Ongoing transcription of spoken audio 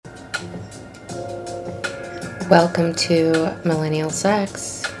Welcome to Millennial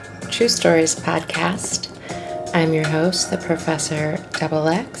Sex, True Stories podcast. I'm your host, the Professor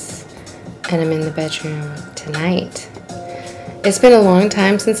X, and I'm in the bedroom tonight. It's been a long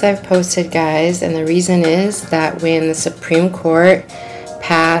time since I've posted, guys, and the reason is that when the Supreme Court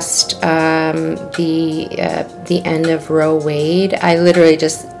passed the end of Roe Wade, I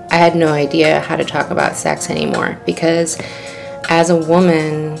had no idea how to talk about sex anymore, because as a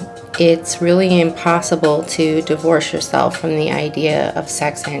woman, it's really impossible to divorce yourself from the idea of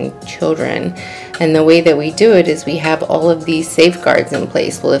sex and children. And the way that we do it is we have all of these safeguards in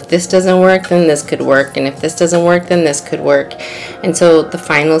place. Well, if this doesn't work, then this could work. And if this doesn't work, then this could work. And so the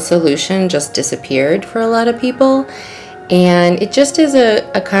final solution just disappeared for a lot of people. And it just is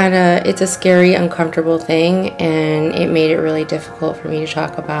it's a scary, uncomfortable thing. And it made it really difficult for me to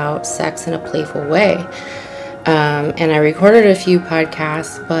talk about sex in a playful way. And I recorded a few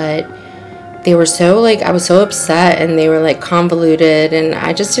podcasts, but they were I was so upset and they were convoluted, and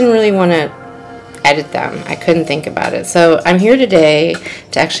I just didn't really want to edit them. I couldn't think about it. So I'm here today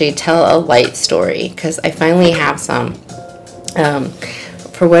to actually tell a light story, because I finally have some.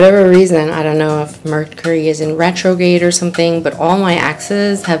 For whatever reason, I don't know if Mercury is in retrograde or something, but all my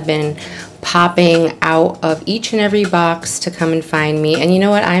exes have been popping out of each and every box to come and find me. And you know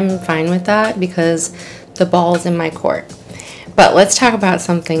what? I'm fine with that, because the ball's in my court. But let's talk about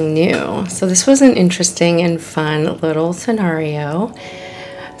something new. So this was an interesting and fun little scenario.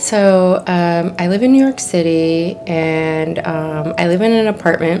 So I live in New York City, and I live in an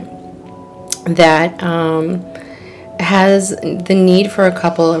apartment that has the need for a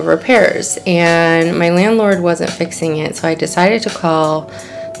couple of repairs, and my landlord wasn't fixing it, so I decided to call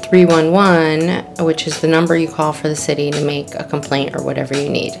 311, which is the number you call for the city to make a complaint or whatever you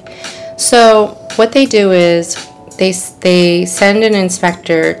need. So what they do is they send an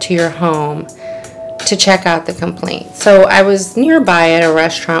inspector to your home to check out the complaint. So I was nearby at a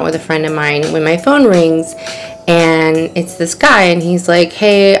restaurant with a friend of mine when my phone rings, and it's this guy, and he's like,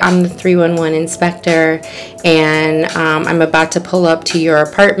 "Hey, I'm the 311 inspector, and I'm about to pull up to your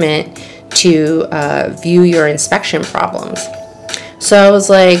apartment to view your inspection problems." So I was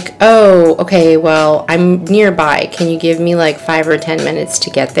like, "Oh, okay, well, I'm nearby. Can you give me 5 or 10 minutes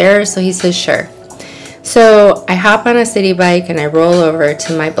to get there?" So he says, "Sure." So I hop on a city bike and I roll over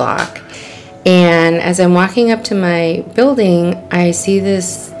to my block. And as I'm walking up to my building, I see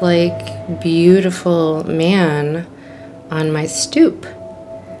this beautiful man on my stoop.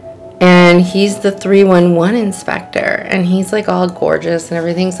 And he's the 311 inspector, and he's all gorgeous and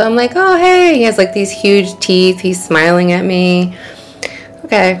everything. So I'm like, "Oh, hey." He has these huge teeth. He's smiling at me.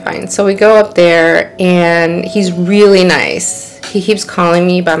 Okay, fine. So we go up there, and he's really nice. He keeps calling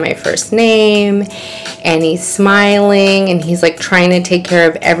me by my first name, and he's smiling, and he's trying to take care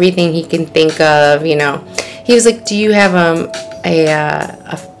of everything he can think of. He was like, "Do you have a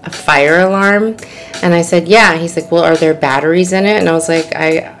fire alarm?" And I said, "Yeah." He's like, "Well, are there batteries in it?" And I was like,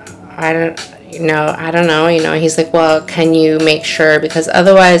 I don't know. He's like, "Well, can you make sure, because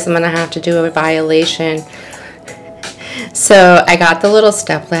otherwise I'm gonna have to do a violation." So I got the little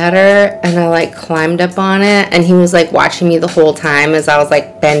step ladder, and I climbed up on it, and he was watching me the whole time as I was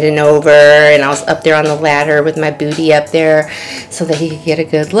bending over, and I was up there on the ladder with my booty up there so that he could get a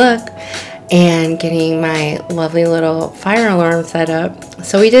good look, and getting my lovely little fire alarm set up.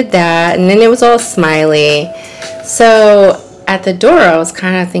 So we did that, and then it was all smiley. So at the door, I was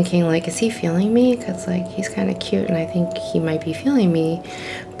kind of thinking, is he feeling me? Because he's kind of cute, and I think he might be feeling me.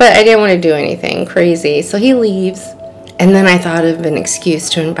 But I didn't want to do anything crazy. So he leaves. And then I thought of an excuse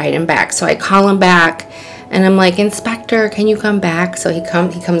to invite him back. So I call him back, and I'm like, "Inspector, can you come back?" So he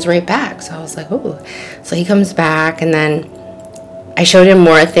comes right back. So I was like, "Oh." So he comes back, and then I showed him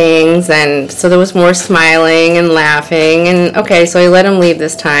more things, and so there was more smiling and laughing. And okay, so I let him leave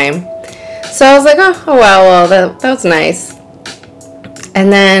this time. So I was like, oh well, that was nice.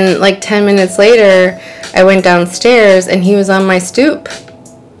 And then 10 minutes later, I went downstairs, and he was on my stoop.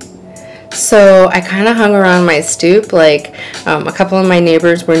 So I kind of hung around my stoop. A couple of my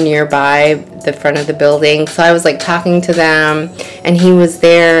neighbors were nearby the front of the building, so I was talking to them, and he was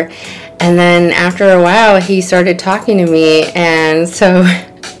there. And then after a while, he started talking to me, and so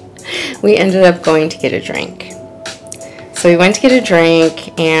we ended up going to get a drink. So we went to get a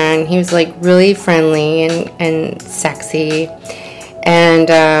drink, and he was really friendly and sexy, and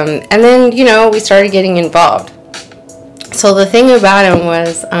then we started getting involved. So the thing about him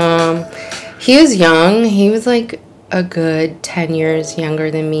was, he was young. He was a good 10 years younger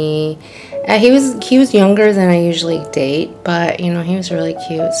than me. He was younger than I usually date, but he was really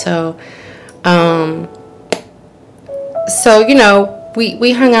cute. So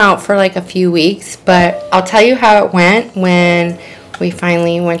we hung out for like a few weeks, but I'll tell you how it went when we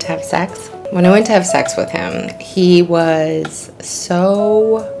finally went to have sex. When I went to have sex with him, he was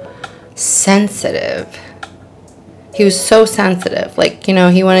so sensitive. He was so sensitive. Like, you know,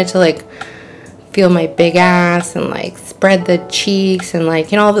 he wanted to like feel my big ass and like spread the cheeks and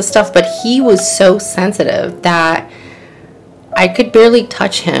like, you know, all this stuff. But he was so sensitive that I could barely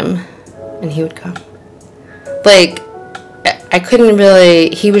touch him and he would come. Like, I couldn't really,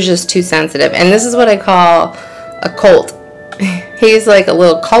 he was just too sensitive. And this is what I call a colt. He's like a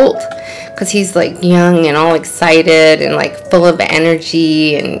little colt because he's like young and all excited and like full of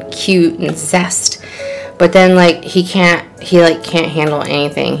energy and cute and zest. But then like he can't handle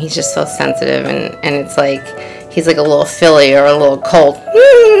anything. He's just so sensitive and it's like he's like a little filly or a little colt.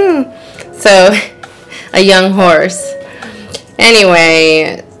 So a young horse.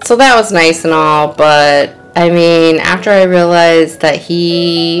 Anyway, so that was nice and all, but I mean, after I realized that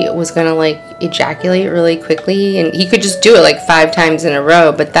he was gonna like ejaculate really quickly and he could just do it like 5 times in a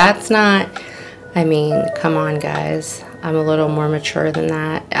row, but that's not, I mean, come on guys. I'm a little more mature than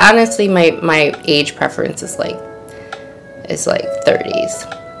that. Honestly, my age preference is like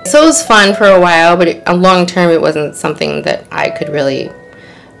 30s. So it was fun for a while, but long term it wasn't something that I could really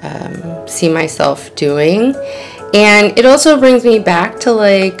see myself doing. And it also brings me back to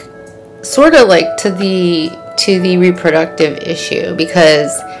like sort of like to the reproductive issue,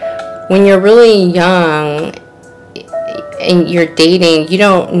 because when you're really young and you're dating, you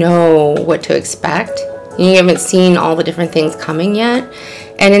don't know what to expect. You haven't seen all the different things coming yet.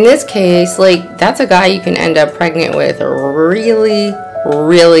 And in this case, like, that's a guy you can end up pregnant with really,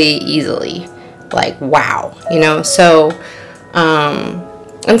 really easily. Like, wow, you know? So,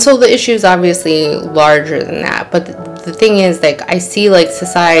 and so the issue is obviously larger than that. But the thing is, like, I see, like,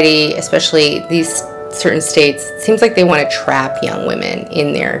 society, especially these certain states, it seems like they want to trap young women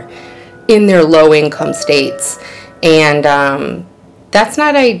in their low-income states. And that's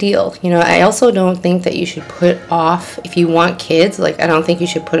not ideal. You know, I also don't think that you should put off, if you want kids, like, I don't think you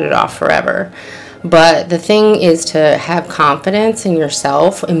should put it off forever. But the thing is to have confidence in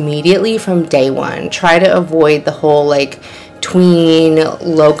yourself immediately from day one. Try to avoid the whole, like, tween,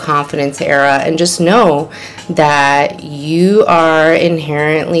 low confidence era, and just know that you are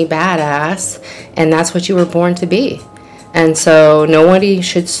inherently badass and that's what you were born to be. And so nobody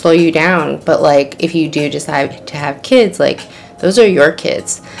should slow you down. But like, if you do decide to have kids, like, those are your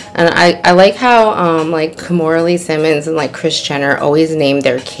kids. And I like how like Kimora Lee Simmons and like Kris Jenner always name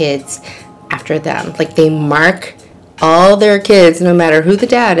their kids after them. Like, they mark all their kids, no matter who the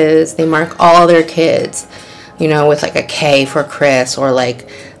dad is, they mark all their kids, you know, with like a K for Kris, or like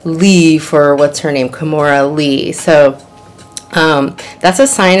Lee for, what's her name, Kimora Lee. So that's a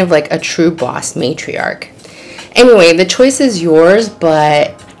sign of like a true boss matriarch. Anyway, the choice is yours,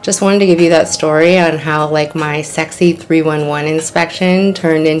 but just wanted to give you that story on how like my sexy 311 inspection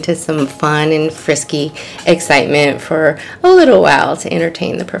turned into some fun and frisky excitement for a little while to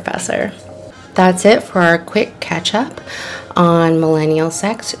entertain the professor. That's it for our quick catch up on Millennial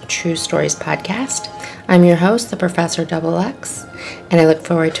Sex True Stories podcast. I'm your host, the Professor XX, and I look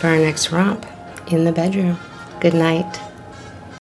forward to our next romp in the bedroom. Good night.